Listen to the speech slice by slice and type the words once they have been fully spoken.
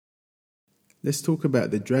Let's talk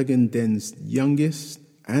about the Dragon Den's youngest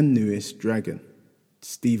and newest dragon,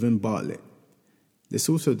 Stephen Bartlett. Let's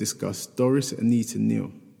also discuss Doris Anita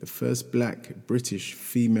Neal, the first black British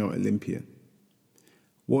female Olympian.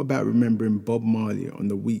 What about remembering Bob Marley on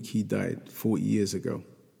the week he died 40 years ago?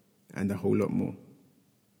 And a whole lot more.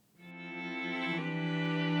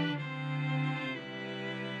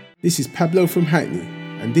 This is Pablo from Hackney,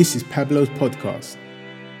 and this is Pablo's podcast.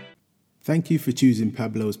 Thank you for choosing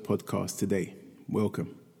Pablo's podcast today.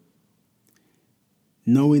 Welcome.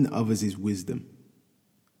 Knowing others is wisdom.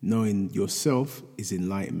 Knowing yourself is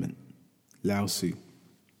enlightenment. Lao Tzu.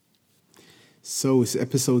 So it's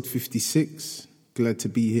episode 56. Glad to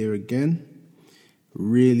be here again.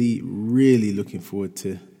 Really looking forward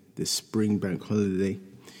to the spring bank holiday.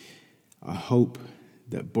 I hope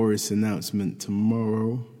that Boris' announcement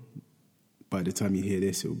tomorrow, by the time you hear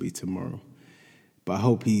this, it will be tomorrow. But I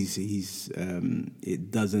hope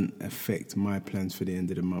it doesn't affect my plans for the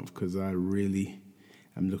end of the month, because I really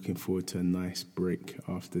am looking forward to a nice break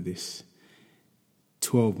after this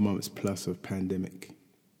 12 months plus of pandemic.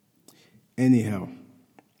 Anyhow,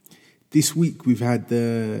 this week we've had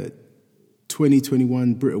the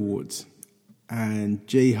 2021 Brit Awards, and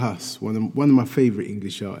J Hus, one of my favourite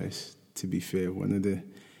English artists, to be fair, one of the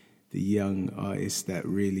young artists that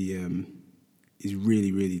really is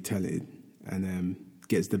really talented and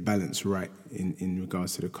gets the balance right in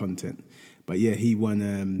regards to the content. But yeah, he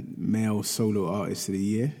won Male Solo Artist of the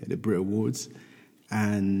Year at the Brit Awards,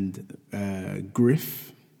 and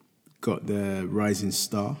Griff got the Rising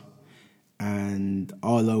Star, and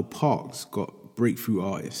Arlo Parks got Breakthrough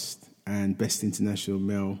Artist, and Best International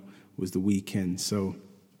Male was The Weeknd. So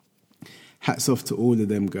hats off to all of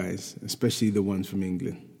them guys, especially the ones from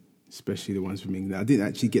England. I didn't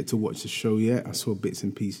actually get to watch the show yet. I saw bits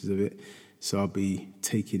and pieces of it, so I'll be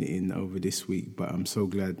taking it in over this week. But I'm so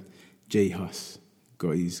glad J Hus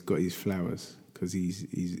got his flowers, because he's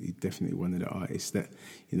definitely one of the artists that,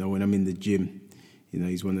 you know, when I'm in the gym, you know,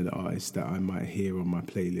 he's one of the artists that I might hear on my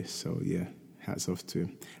playlist. So yeah, hats off to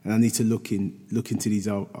him. And I need to look into these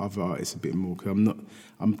other artists a bit more, because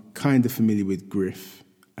I'm kind of familiar with Griff.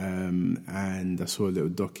 And I saw a little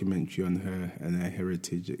documentary on her and her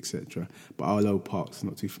heritage, etc. But Arlo Parks,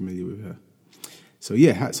 not too familiar with her. So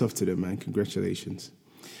yeah, hats off to them, man. Congratulations.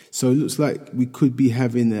 So it looks like we could be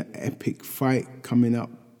having an epic fight coming up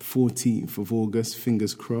 14th of August,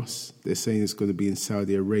 fingers crossed. They're saying it's going to be in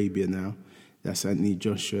Saudi Arabia now. That's Anthony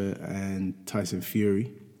Joshua and Tyson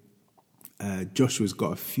Fury. Joshua's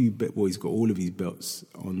got he's got all of his belts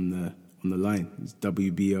on the line. It's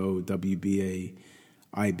WBO, WBA,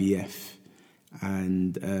 IBF,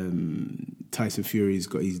 and Tyson Fury's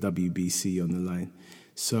got his WBC on the line.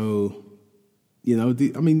 So, you know,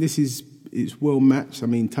 it's well matched. I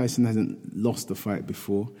mean, Tyson hasn't lost a fight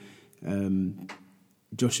before.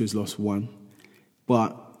 Joshua's lost one,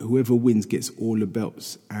 but whoever wins gets all the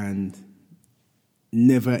belts, and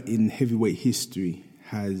never in heavyweight history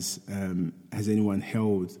has anyone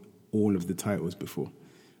held all of the titles before,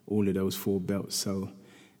 all of those 4 belts. So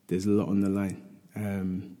there's a lot on the line.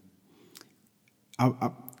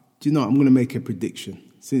 Do you know, I'm going to make a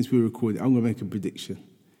prediction. Since we're recording, I'm going to make a prediction.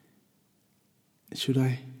 Should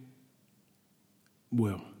I?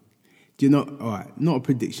 Well, do you know, all right, not a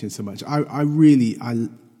prediction so much.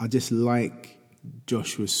 I just like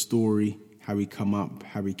Joshua's story, how he come up,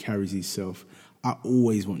 how he carries himself. I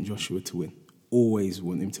always want Joshua to win. Always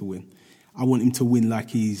want him to win. I want him to win like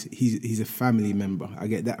he's a family member. I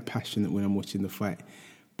get that passionate when I'm watching the fight.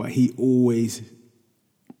 But he always,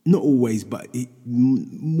 not always, but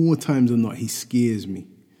more times than not, he scares me,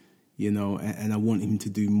 you know, and I want him to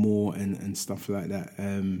do more and stuff like that.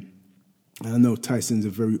 And I know Tyson's a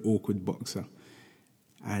very awkward boxer.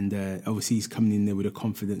 And obviously he's coming in there with a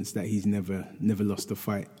confidence that he's never lost a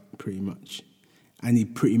fight, pretty much. And he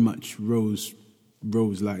pretty much rose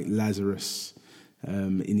like Lazarus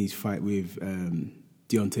in his fight with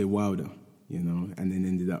Deontay Wilder, you know, and then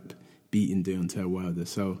ended up beating Deontay Wilder.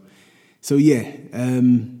 So yeah.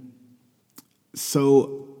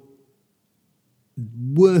 So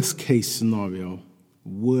worst case scenario,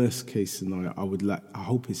 I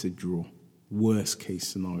hope it's a draw. Worst case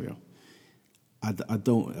scenario. I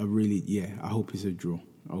hope it's a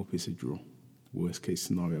draw. Worst case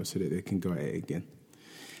scenario, so that they can go at it again.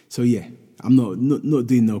 So yeah, I'm not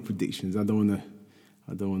doing no predictions. I don't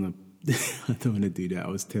wanna do that. I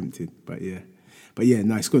was tempted, but yeah.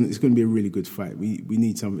 No, it's going to be a really good fight. We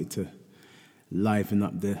need something to liven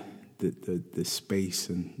up the space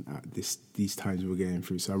and these times we're going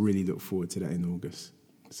through. So I really look forward to that in August.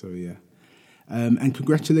 So yeah, and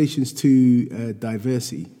congratulations to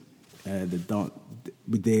Diversity, the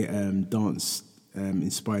with their dance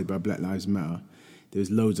inspired by Black Lives Matter. There was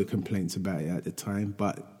loads of complaints about it at the time,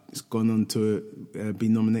 but it's gone on to be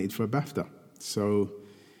nominated for a BAFTA. So,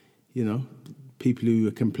 you know, people who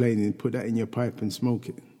are complaining, put that in your pipe and smoke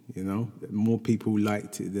it. You know, more people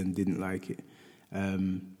liked it than didn't like it.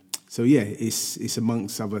 So yeah, it's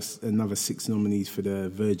amongst another 6 nominees for the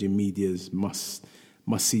Virgin Media's Must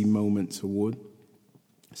See Moments Award.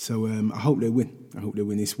 So I hope they win.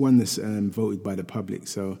 It's one that's voted by the public.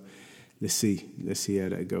 So let's see how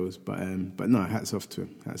that goes. But no, hats off to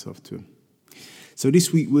him. So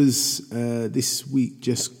this week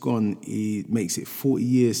just gone. It makes it 40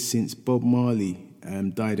 years since Bob Marley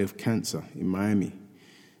died of cancer in Miami.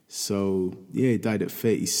 So yeah, he died at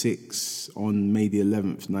 36 on May the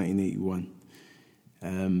 11th, 1981.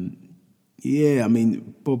 Yeah, I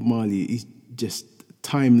mean, Bob Marley is just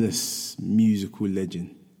timeless musical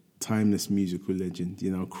legend,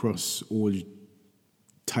 you know, across all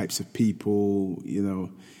types of people, you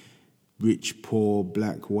know, rich, poor,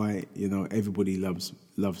 black, white, you know, everybody loves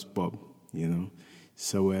Bob, you know.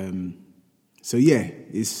 So yeah,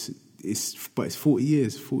 it's 40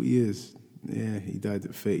 years. Yeah, he died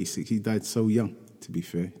at 36. He died so young, to be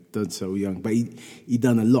fair. Died so young. But he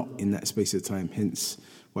done a lot in that space of time, hence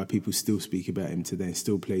why people still speak about him today and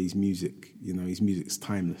still play his music. You know, his music's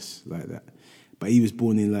timeless like that. But he was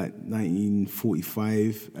born in like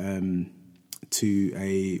 1945 to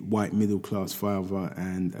a white middle-class father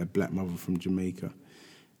and a black mother from Jamaica.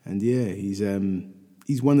 And yeah, he's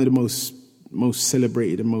one of the most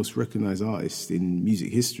celebrated and most recognized artists in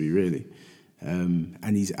music history, really.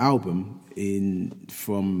 And his album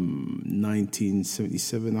from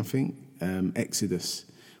 1977, I think, Exodus,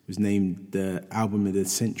 was named the Album of the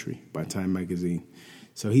Century by Time magazine.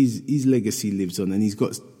 So his legacy lives on, and he's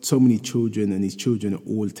got so many children, and his children are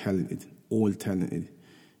all talented,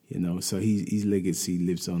 you know. So his legacy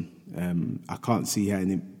lives on. I can't see how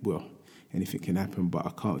anything can happen, but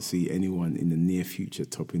I can't see anyone in the near future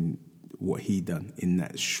topping what he done in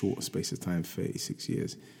that short space of time, 36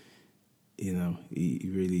 years. You know, he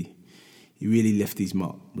really left his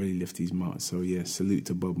mark. So yeah, salute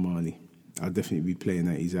to Bob Marley. I'll definitely be playing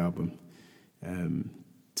at his album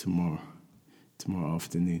tomorrow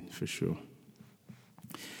afternoon for sure.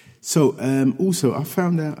 So also, I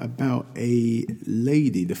found out about a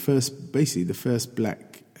lady, the first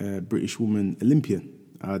black British woman Olympian.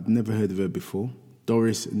 I'd never heard of her before.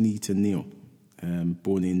 Doris Anita Neal,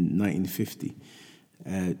 born in 1950.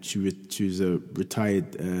 She was a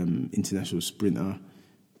retired international sprinter,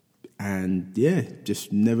 and yeah,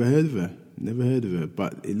 just never heard of her.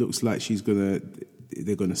 But it looks like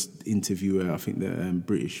they're gonna interview her. I think the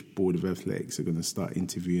British Board of Athletics are gonna start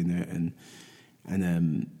interviewing her and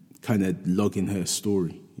kind of logging her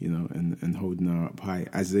story, you know, and holding her up high,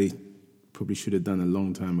 as they probably should have done a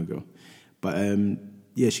long time ago. But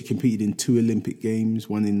yeah, she competed in 2 Olympic Games,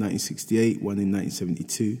 one in 1968, one in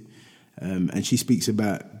 1972. And she speaks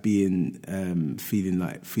about being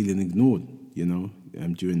feeling ignored, you know,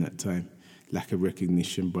 during that time, lack of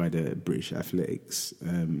recognition by the British athletics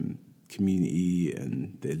community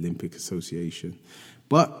and the Olympic Association.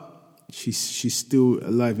 But she's still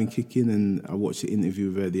alive and kicking. And I watched an interview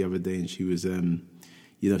with her the other day, and she was, you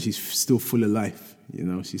know, she's still full of life. You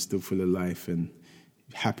know, she's still full of life and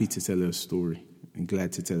happy to tell her story and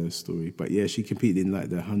glad to tell her story. But yeah, she competed in like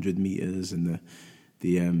the 100 meters and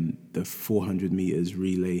the 400 meters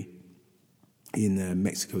relay in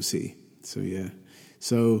Mexico City. So yeah,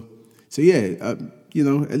 you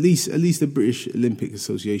know, at least the British Olympic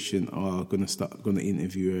Association are going to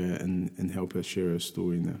interview her and help her share her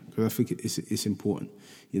story now, because I think it's important.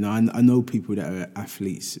 You know, I know people that are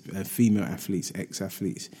athletes, female athletes,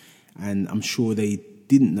 ex-athletes, and I'm sure they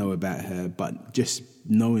didn't know about her, but just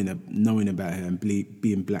knowing about her and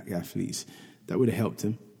being black athletes, that would have helped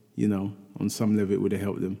them. You know, on some level, it would have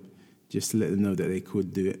helped them just to let them know that they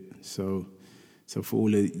could do it. So for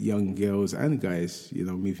all the young girls and guys, you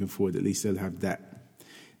know, moving forward, at least they'll have that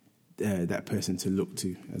person to look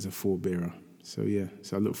to as a forebearer. So yeah,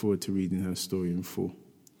 so I look forward to reading her story in full.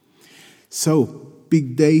 So,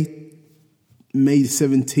 big day, May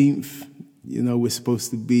 17th. You know, we're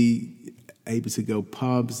supposed to be able to go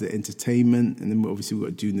pubs, the entertainment, and then obviously we've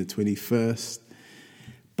got June the 21st.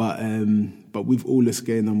 But with all that's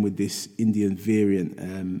going on with this Indian variant,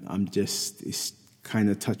 it's kind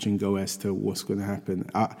of touch and go as to what's going to happen.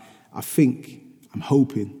 I'm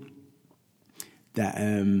hoping that,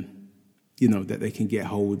 you know, that they can get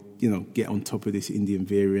on top of this Indian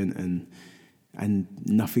variant and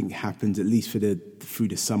nothing happens, at least through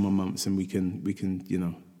the summer months, and we can, you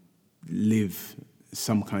know, live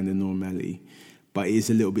some kind of normality. But it is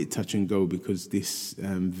a little bit touch and go because this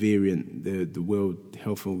variant, the World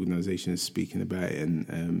Health Organization is speaking about it,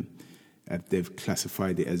 and they've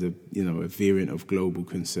classified it as a variant of global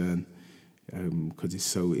concern because it's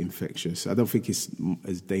so infectious. I don't think it's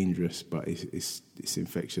as dangerous, but it's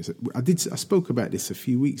infectious. I spoke about this a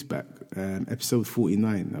few weeks back, episode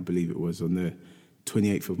 49, I believe it was, on the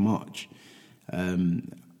 28th of March. I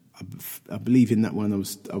believe in that one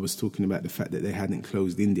I was talking about the fact that they hadn't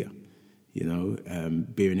closed India.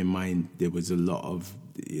 Bearing in mind there was a lot of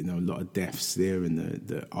deaths there, and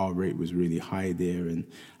the R rate was really high there, and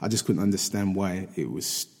I just couldn't understand why it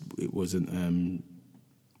wasn't on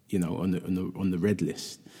the red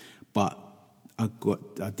list. But I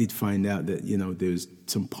did find out that there was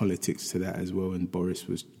some politics to that as well, and Boris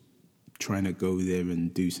was trying to go there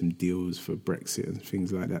and do some deals for Brexit and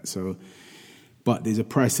things like that. So, but there's a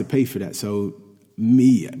price to pay for that. So.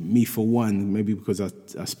 Me for one, maybe because I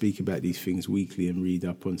speak about these things weekly and read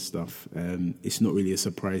up on stuff, it's not really a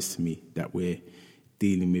surprise to me that we're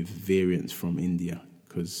dealing with variants from India,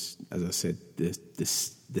 because, as I said, the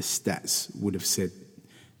stats would have said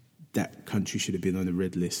that country should have been on the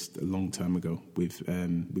red list a long time ago with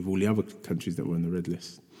all the other countries that were on the red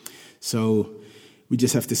list. So we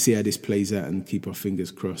just have to see how this plays out and keep our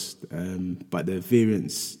fingers crossed. But the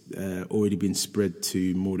variant's already been spread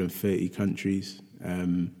to more than 30 countries.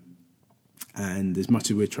 And as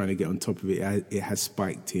much as we're trying to get on top of it, it has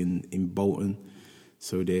spiked in Bolton.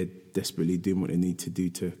 So they're desperately doing what they need to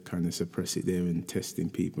do to kind of suppress it there and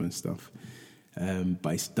testing people and stuff.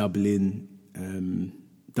 But it's doubled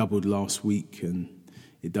last week, and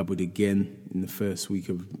it doubled again in the first week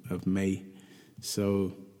of May.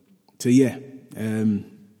 So yeah,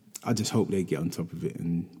 I just hope they get on top of it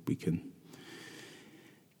and we can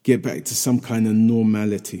get back to some kind of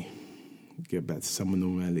normality.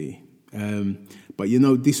 But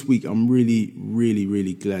this week I'm really, really,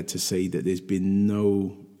 really glad to say that there's been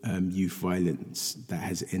no youth violence that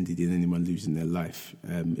has ended in anyone losing their life.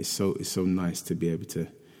 It's so nice to be able to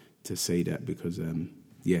say that, because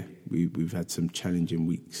we've had some challenging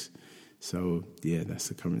weeks. So yeah, that's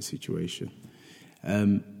the current situation.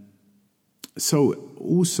 So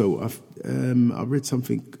also, I read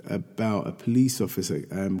something about a police officer,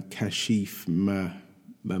 Kashif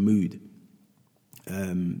Mahmood.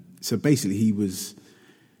 So basically, he was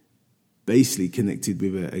connected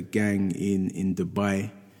with a gang in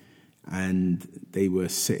Dubai, and they were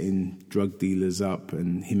setting drug dealers up.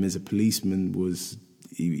 And him as a policeman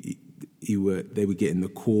they were getting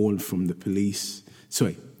the call from the police.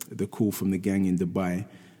 The call from the gang in Dubai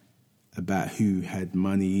about who had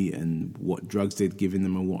money and what drugs they'd given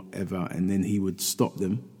them or whatever, and then he would stop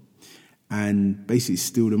them and basically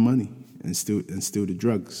steal the money and steal the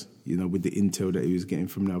drugs, with the intel that he was getting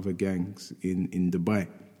from the other gangs in Dubai.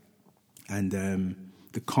 And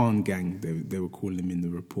the Khan gang, they were calling him in the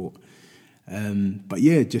report. But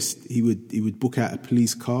yeah, he would book out a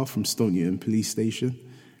police car from Stoke Newington police station,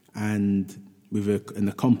 and with an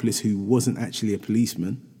accomplice who wasn't actually a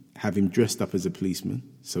policeman, have him dressed up as a policeman,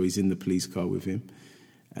 so he's in the police car with him,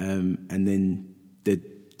 and then they'd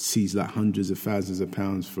seize like hundreds of thousands of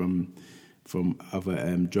pounds from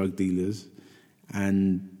other drug dealers,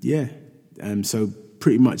 and yeah, so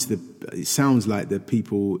pretty much it sounds like the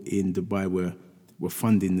people in Dubai were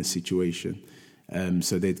funding the situation,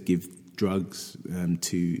 so they'd give drugs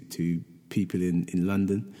to people in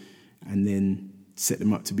London, and then set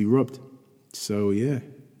them up to be robbed. So yeah.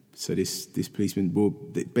 So this policeman, well,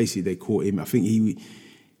 basically they caught him. I think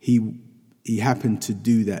he happened to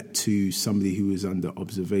do that to somebody who was under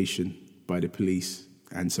observation by the police,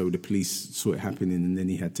 and so the police saw it happening, and then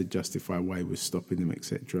he had to justify why he was stopping them,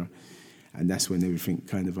 etc. And that's when everything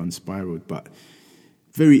kind of unspiraled. But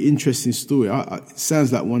very interesting story. It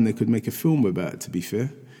sounds like one they could make a film about, to be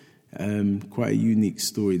fair. Quite a unique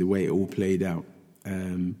story, the way it all played out.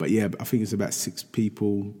 But yeah, I think it's about 6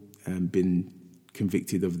 people been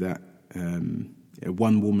convicted of that.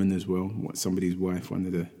 One woman as well, somebody's wife, one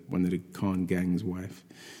of the Khan gang's wife.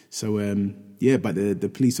 So but the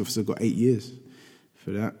police officer got 8 years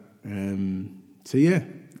for that. So yeah,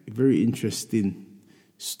 very interesting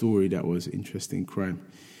story. That was interesting crime.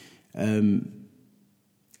 And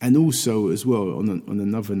also as well, on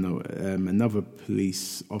another note, another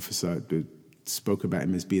police officer spoke about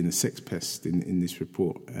him as being a sex pest in this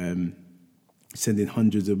report. Sending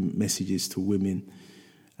hundreds of messages to women,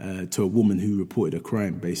 to a woman who reported a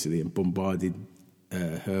crime, basically, and bombarded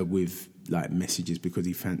her with like messages because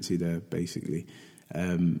he fancied her, basically.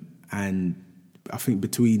 And I think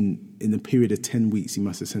in a period of 10 weeks, he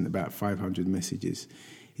must have sent about 500 messages.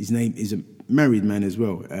 His name is a married man as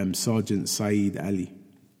well, Sergeant Saeed Ali.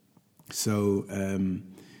 So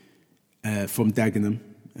from Dagenham,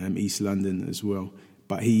 East London as well.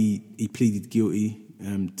 But he pleaded guilty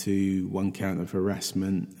to one count of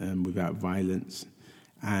harassment without violence,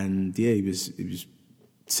 and he was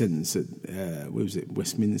sentenced at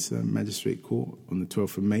Westminster Magistrate Court on the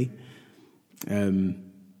 12th of May.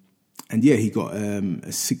 And he got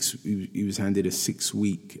he was handed a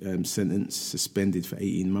 6-week sentence, suspended for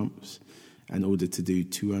 18 months, and ordered to do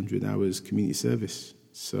 200 hours community service.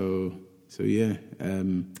 So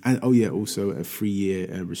and also a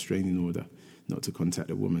 3-year restraining order, not to contact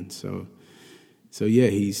a woman. So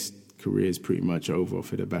his career is pretty much over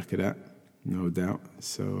off of the back of that, no doubt.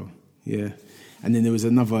 So and then there was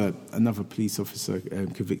another police officer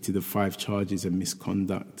convicted of 5 charges of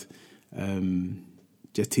misconduct.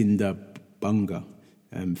 Jatinder Bunga,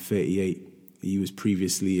 38. He was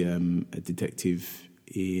previously a detective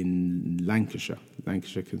in Lancashire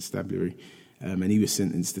Constabulary, and he was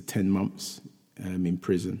sentenced to 10 months in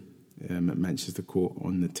prison at Manchester Court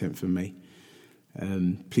on the 10th of May.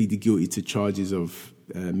 Pleaded guilty to charges of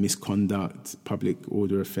misconduct, public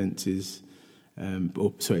order offences,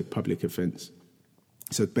 public offence.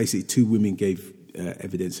 So basically 2 women gave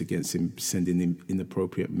evidence against him, sending him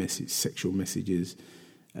inappropriate sexual messages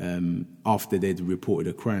after they'd reported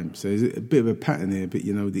a crime. So there's a bit of a pattern there, but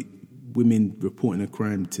the women reporting a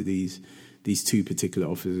crime to these 2 particular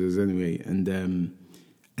officers anyway, and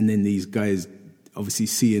then these guys obviously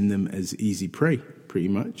seeing them as easy prey, pretty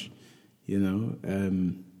much,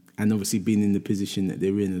 and obviously being in the position that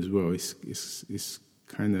they're in as well, it's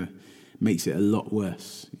kind of makes it a lot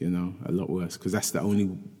worse, because that's the only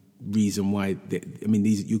reason why.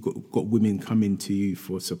 You've got women coming to you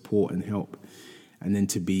for support and help, and then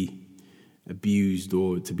to be abused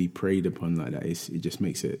or to be preyed upon like that, it just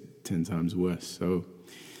makes it 10 times worse. But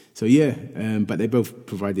they both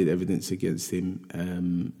provided evidence against him,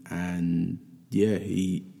 and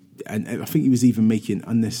I think he was even making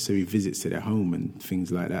unnecessary visits to their home and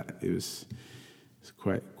things like that. It's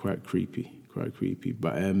quite creepy.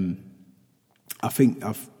 But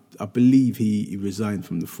I believe he resigned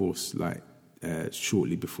from the force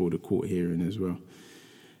shortly before the court hearing as well.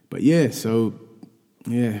 But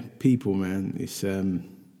people, man, it's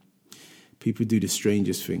people do the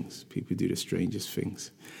strangest things.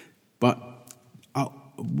 But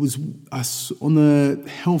on the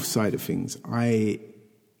health side of things, I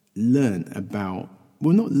learned about.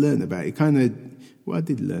 Well, not learn about it. I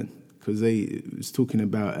did learn, because it was talking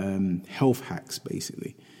about health hacks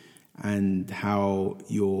basically, and how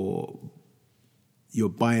your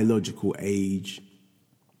biological age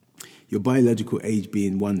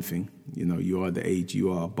being one thing, you are the age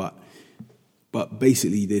you are, but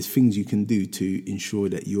basically there's things you can do to ensure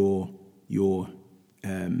that your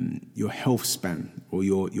health span, or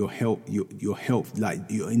your health, like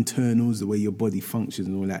your internals, the way your body functions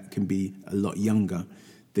and all that, can be a lot younger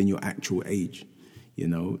than your actual age,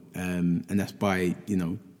 and that's by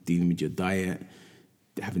dealing with your diet,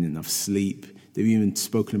 having enough sleep. They've even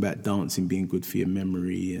spoken about dancing being good for your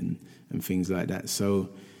memory and things like that. So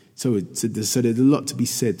there's a lot to be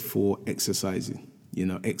said for exercising.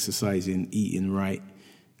 Exercising, eating right,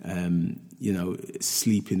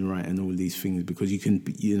 sleeping right, and all these things, because you can,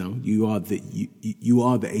 you are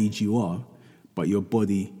the age you are, but your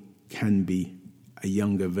body can be a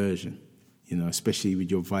younger version, especially with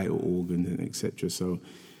your vital organs and etc. So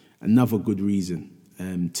another good reason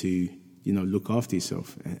to look after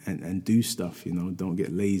yourself and do stuff. Don't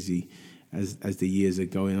get lazy as the years are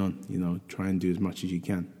going on. Try and do as much as you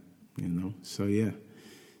can. So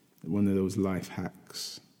one of those life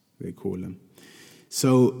hacks, they call them.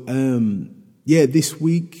 So this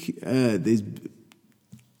week there's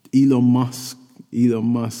Elon Musk.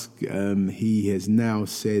 He has now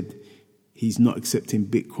said he's not accepting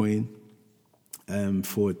Bitcoin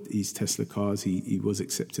for his Tesla cars. He was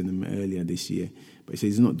accepting them earlier this year, but he says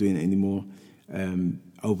he's not doing it anymore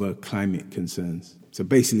over climate concerns. So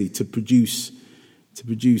basically, to produce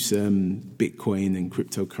Bitcoin and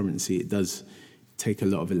cryptocurrency, it does take a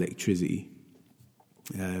lot of electricity.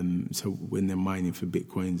 So when they're mining for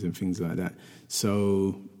Bitcoins and things like that.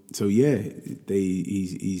 So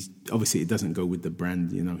he's obviously, it doesn't go with the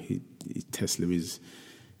brand. Tesla is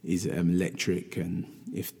electric, and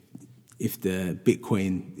if the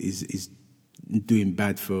Bitcoin is doing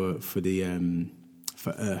bad for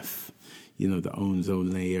Earth, the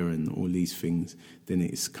ozone layer and all these things, then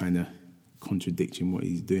it's kind of contradicting what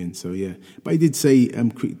he's doing. So but he did say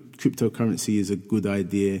cryptocurrency is a good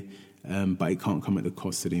idea, but it can't come at the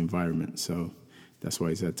cost of the environment. So that's why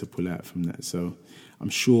he's had to pull out from that. So I'm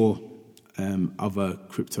sure other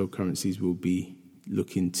cryptocurrencies will be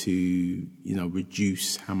looking to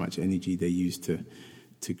reduce how much energy they use to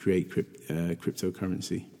create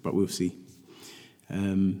cryptocurrency. But we'll see.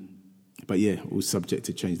 But yeah, all subject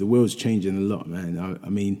to change. The world's changing a lot, man. I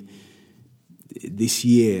mean, this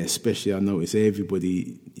year especially, I notice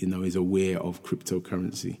everybody is aware of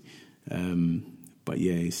cryptocurrency. But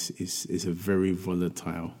yeah, it's a very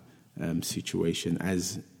volatile situation,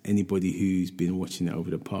 as anybody who's been watching it over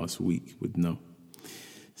the past week would know.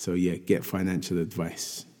 So yeah, get financial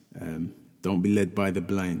advice. Don't be led by the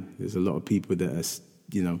blind. There's a lot of people that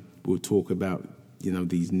are, will talk about,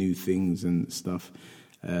 these new things and stuff.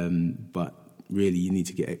 But really, you need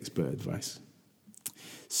to get expert advice.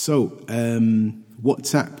 So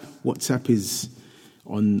WhatsApp. WhatsApp is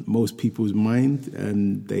on most people's mind.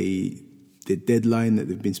 The deadline that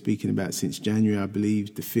they've been speaking about since January, I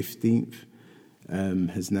believe, the 15th,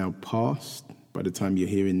 has now passed by the time you're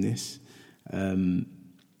hearing this.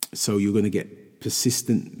 So you're going to get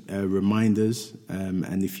persistent reminders,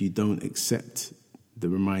 and if you don't accept the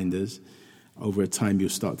reminders, over a time you'll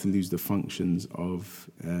start to lose the functions of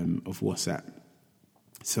WhatsApp.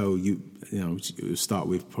 So you'll start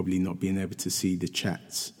with probably not being able to see the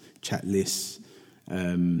chat lists,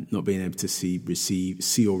 not being able to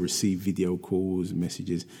see or receive video calls and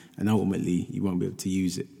messages, and ultimately you won't be able to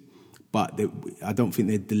use it. But I don't think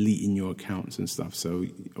they're deleting your accounts and stuff. So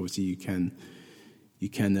obviously you can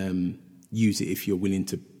use it if you're willing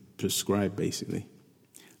to prescribe, basically.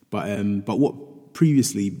 But what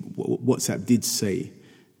previously WhatsApp did say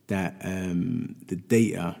that the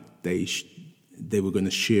data they were going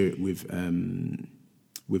to share it with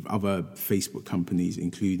other Facebook companies,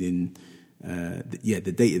 including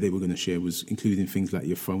the data they were going to share was including things like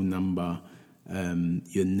your phone number,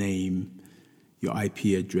 your name, your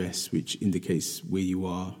IP address, which indicates where you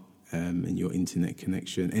are, and your internet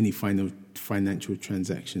connection, any financial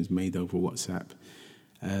transactions made over WhatsApp.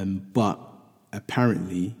 But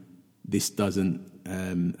apparently, this doesn't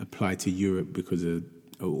apply to Europe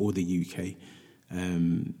or the UK,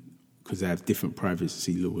 because they have different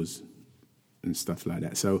privacy laws and stuff like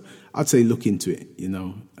that. So I'd say look into it.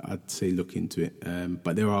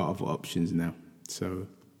 But there are other options now. So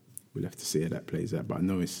we'll have to see how that plays out. But I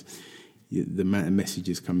know the amount of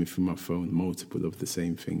messages coming from my phone, multiple of the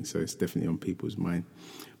same thing. So it's definitely on people's mind.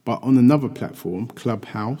 But on another platform,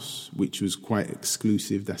 Clubhouse, which was quite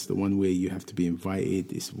exclusive, that's the one where you have to be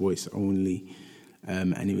invited, it's voice only,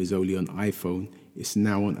 and it was only on iPhone. It's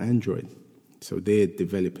now on Android. So they're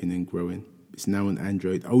developing and growing. It's now on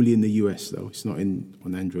Android, only in the US though. It's not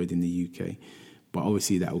on Android in the UK. But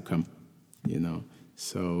obviously that will come,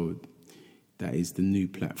 So that is the new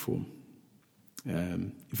platform.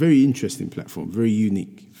 Very interesting platform, very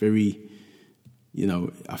unique, very,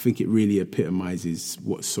 I think it really epitomizes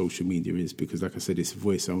what social media is, because like I said, it's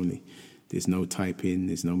voice only. There's no typing,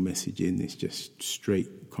 there's no messaging, it's just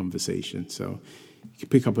straight conversation. So you can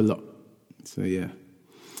pick up a lot. So yeah.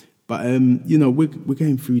 But, we're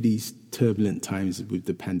going through these turbulent times with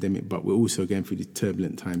the pandemic, but we're also going through these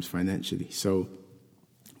turbulent times financially. So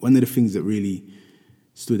one of the things that really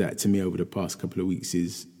stood out to me over the past couple of weeks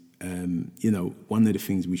is, one of the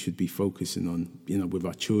things we should be focusing on, with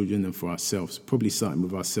our children and for ourselves, probably starting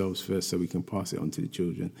with ourselves first so we can pass it on to the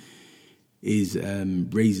children, is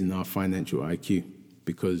raising our financial IQ.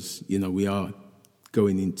 Because, we are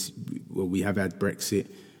going we have had Brexit.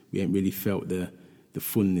 We haven't really felt the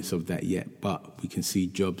fullness of that yet, but we can see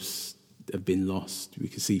jobs have been lost. We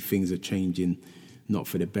can see things are changing, not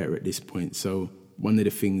for the better at this point. So one of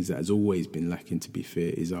the things that has always been lacking, to be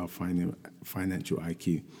fair, is our financial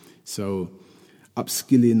IQ. So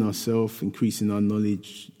upskilling ourselves, increasing our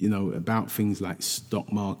knowledge, about things like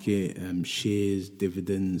stock market, shares,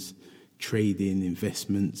 dividends, trading,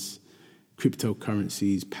 investments,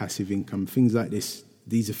 cryptocurrencies, passive income, things like this.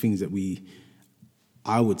 These are things that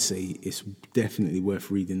I would say it's definitely worth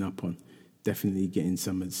reading up on, definitely getting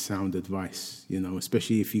some sound advice,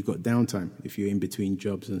 especially if you've got downtime, if you're in between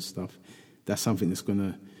jobs and stuff. That's something that's going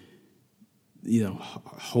to,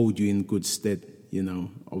 hold you in good stead.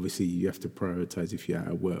 Obviously you have to prioritize if you're out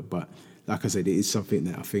of work. But like I said, it is something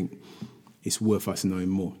that I think it's worth us knowing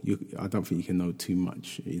more. I don't think you can know too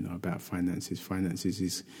much, about finances. Finances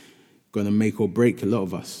is going to make or break a lot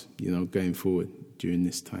of us, going forward during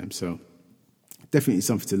this time. So definitely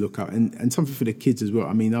something to look at, and something for the kids as well.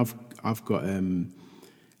 I mean, I've got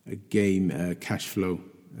a game, Cash Flow,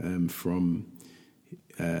 from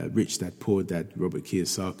Rich Dad Poor Dad, Robert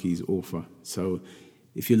Kiyosaki's author. So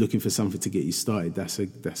if you're looking for something to get you started, that's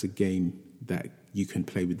a game that you can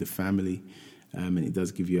play with the family, and it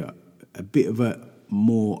does give you a bit of a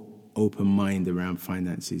more open mind around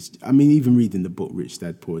finances. I mean, even reading the book Rich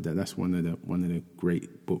Dad Poor Dad, that's one of the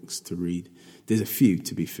great books to read. There's a few,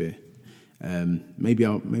 to be fair. Maybe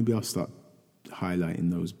I'll start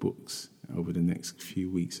highlighting those books over the next few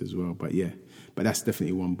weeks as well. But that's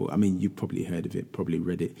definitely one book. I mean, you've probably heard of it, probably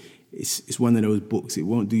read it. It's one of those books. It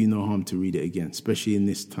won't do you no harm to read it again, especially in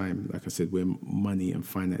this time, like I said, where money and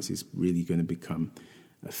finance is really going to become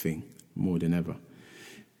a thing more than ever.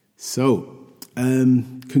 So,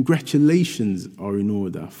 congratulations are in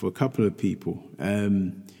order for a couple of people.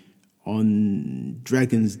 On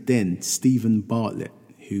Dragon's Den, Stephen Bartlett,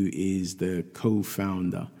 who is the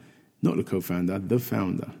founder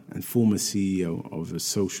and former CEO of a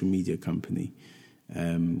social media company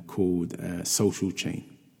called social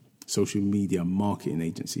media marketing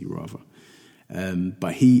agency, rather.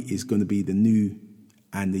 But he is going to be the new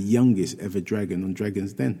and the youngest ever dragon on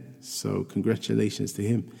Dragon's Den. So congratulations to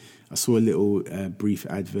him. I saw a little brief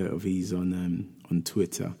advert of his on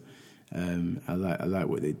Twitter. I like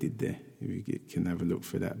what they did there. If you can have a look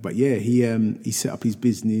for that. But yeah, he set up his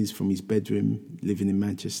business from his bedroom, living in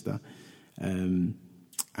Manchester, and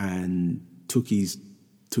took his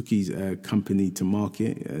company to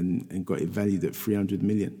market and got it valued at 300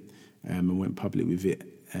 million, and went public with it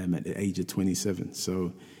at the age of 27.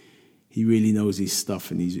 So he really knows his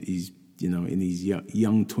stuff, and he's in his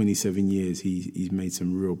young 27 years, he's made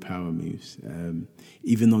some real power moves.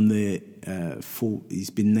 Even on the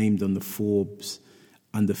he's been named on the Forbes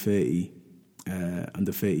under 30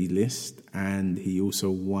 list, and he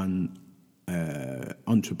also won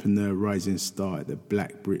Entrepreneur Rising Star at the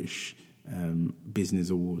Black British Business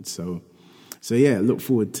Awards. So yeah, I look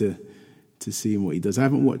forward to seeing what he does. I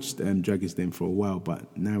haven't watched Dragon's Den for a while,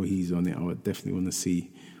 but now he's on it, I would definitely want to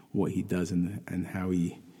see what he does and how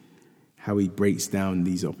he breaks down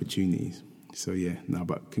these opportunities. So yeah,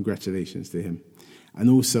 but congratulations to him. And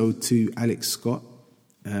also to Alex Scott.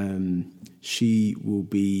 She will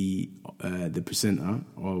be the presenter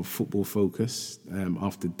of Football Focus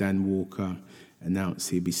after Dan Walker announced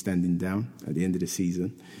he'll be standing down at the end of the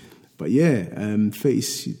season. But yeah,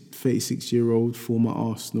 36-year-old former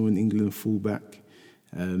Arsenal and England fullback.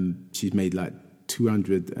 She's made like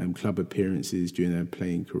 200 club appearances during her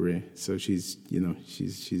playing career. So she's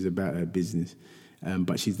about her business.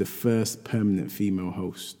 But she's the first permanent female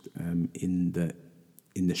host in the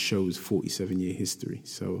show's 47-year history.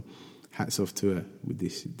 So hats off to her with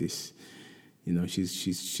this.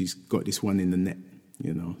 She's got this one in the net.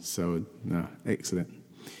 So excellent.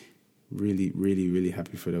 Really, really, really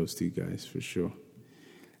happy for those two guys for sure.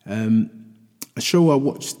 A show I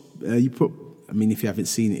watched. If you haven't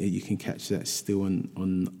seen it, you can catch that still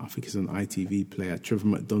on I think it's on ITV Player. Trevor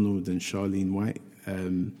McDonald and Charlene White.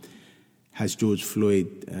 Has George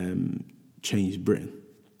Floyd changed Britain?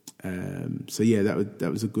 So yeah,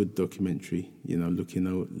 that was a good documentary. Looking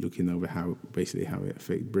over how it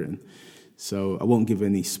affected Britain. So I won't give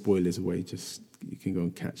any spoilers away. Just you can go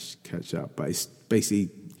and catch up. But it's basically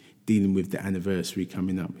dealing with the anniversary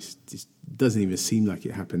coming up. It doesn't even seem like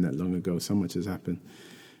it happened that long ago. So much has happened.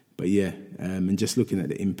 But yeah, and just looking at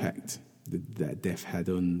the impact that death had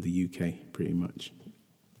on the UK, pretty much.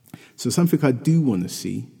 So something I do want to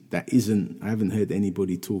see I haven't heard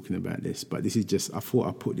anybody talking about this, but this is just, I thought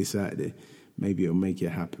I'd put this out there. Maybe it'll make it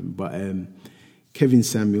happen. But Kevin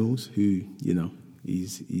Samuels, who,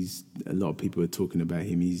 he's a lot of people are talking about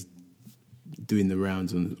him. He's doing the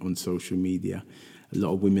rounds on social media. A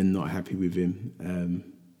lot of women not happy with him.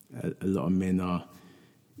 A lot of men are,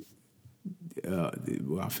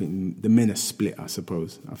 I think the men are split, I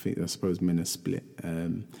suppose. I suppose men are split.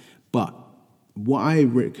 But what I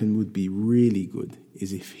reckon would be really good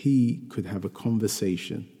is if he could have a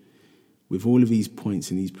conversation with all of these points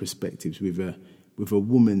and these perspectives with a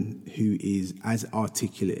woman who is as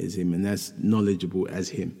articulate as him and as knowledgeable as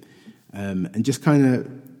him, and just kind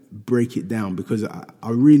of break it down, because I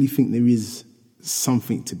really think there is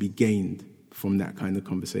something to be gained from that kind of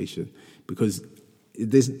conversation, because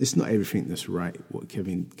it's not everything that's right what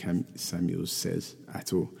Kevin Samuels says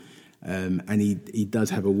at all. And he does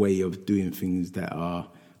have a way of doing things that are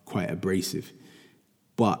quite abrasive.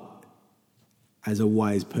 But as a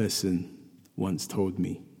wise person once told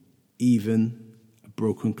me, even a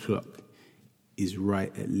broken clock is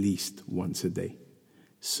right at least once a day.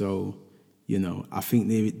 So, I think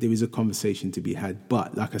there is a conversation to be had.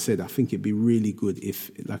 But like I said, I think it'd be really good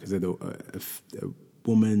if, like I said, a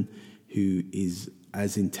woman who is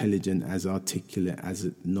as intelligent, as articulate,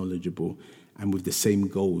 as knowledgeable, and with the same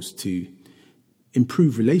goals to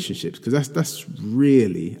improve relationships, because that's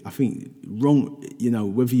really, I think, wrong.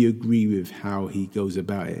 Whether you agree with how he goes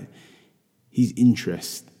about it, his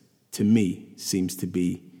interest, to me, seems to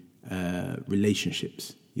be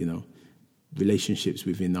relationships, relationships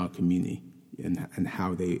within our community and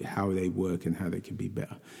how they work and how they can be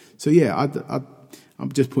better. So yeah,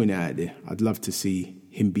 I'm just pointing it out there. I'd love to see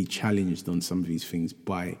him be challenged on some of these things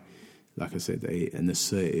by, like I said, an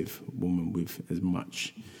assertive woman with as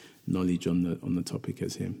much knowledge on the topic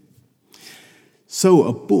as him. So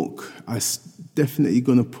a book, I'm definitely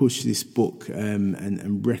going to push this book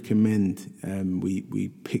and recommend. We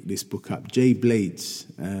picked this book up. Jay Blades,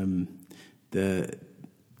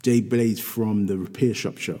 Jay Blades from the Repair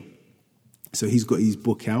Shop Show. So he's got his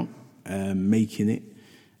book out, Making It,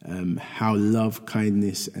 How Love,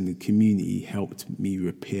 Kindness, and the Community Helped Me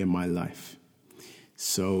Repair My Life.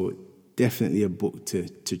 So definitely a book to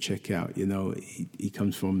check out. He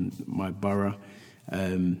comes from my borough,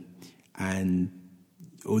 and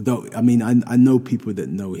although, I know people that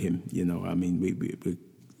know him,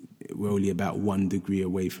 we're only about 1 degree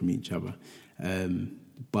away from each other.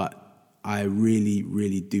 But I really,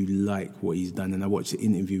 really do like what he's done. And I watched an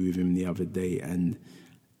interview with him the other day, and,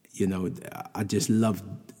 I just love,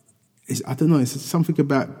 I don't know, it's something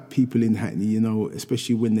about people in Hackney,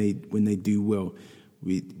 especially when they do well.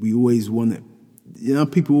 We always want to,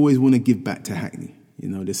 people always want to give back to Hackney.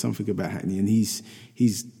 There's something about Hackney, and he's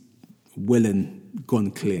well and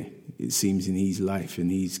gone clear, it seems, in his life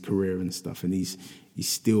and his career and stuff, and he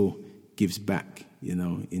still gives back,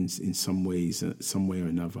 in some ways, some way or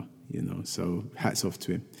another, so hats off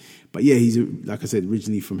to him. But yeah, he's, like I said,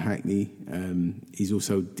 originally from Hackney. He's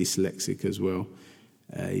also dyslexic as well.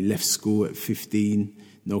 He left school at 15,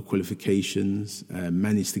 no qualifications,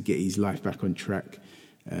 managed to get his life back on track,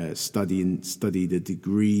 studied a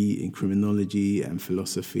degree in criminology and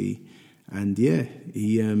philosophy, and yeah,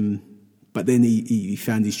 but then he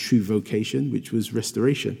found his true vocation, which was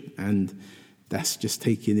restoration, and that's just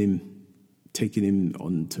taking him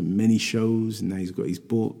on to many shows. And now he's got his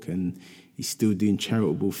book, and he's still doing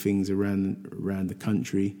charitable things around the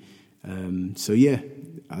country. So yeah,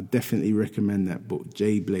 I definitely recommend that book,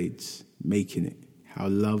 Jay Blades, Making It: How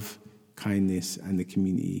Love, Kindness, and the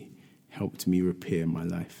Community Helped Me Repair My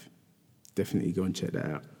Life. Definitely go and check that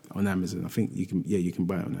out on Amazon. I think you can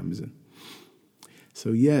buy it on Amazon.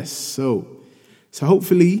 So yes, so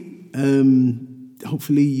hopefully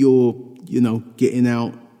you're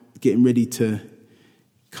getting ready to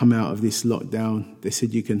come out of this lockdown. They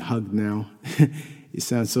said you can hug now. It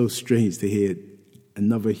sounds so strange to hear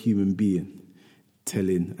another human being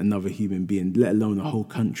telling another human being, let alone a whole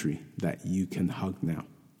country, that you can hug now.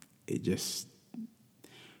 It just,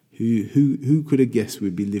 who could have guessed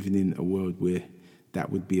we'd be living in a world where that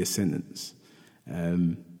would be a sentence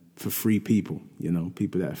for free people,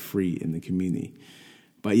 people that are free in the community.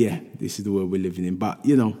 But yeah, this is the world we're living in. But,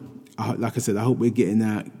 like I said, I hope we're getting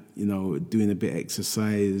out, doing a bit of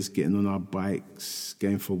exercise, getting on our bikes,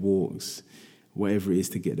 going for walks, whatever it is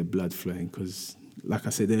to get the blood flowing. Because, like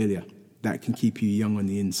I said earlier, that can keep you young on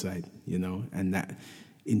the inside, and that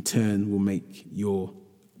in turn will make your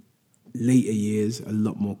later years a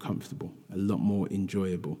lot more comfortable, a lot more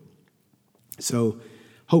enjoyable. So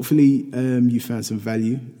hopefully you found some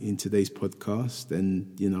value in today's podcast,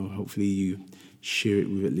 and, hopefully you share it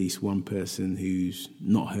with at least one person who's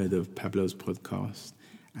not heard of Pablo's podcast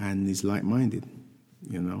and is like-minded,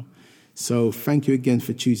 So thank you again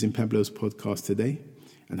for choosing Pablo's podcast today,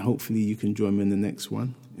 and hopefully you can join me in the next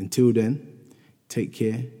one. Until then, take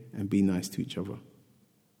care and be nice to each other.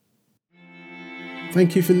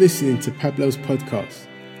 Thank you for listening to Pablo's podcast.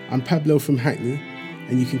 I'm Pablo from Hackney,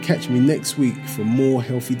 and you can catch me next week for more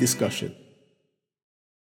healthy discussion.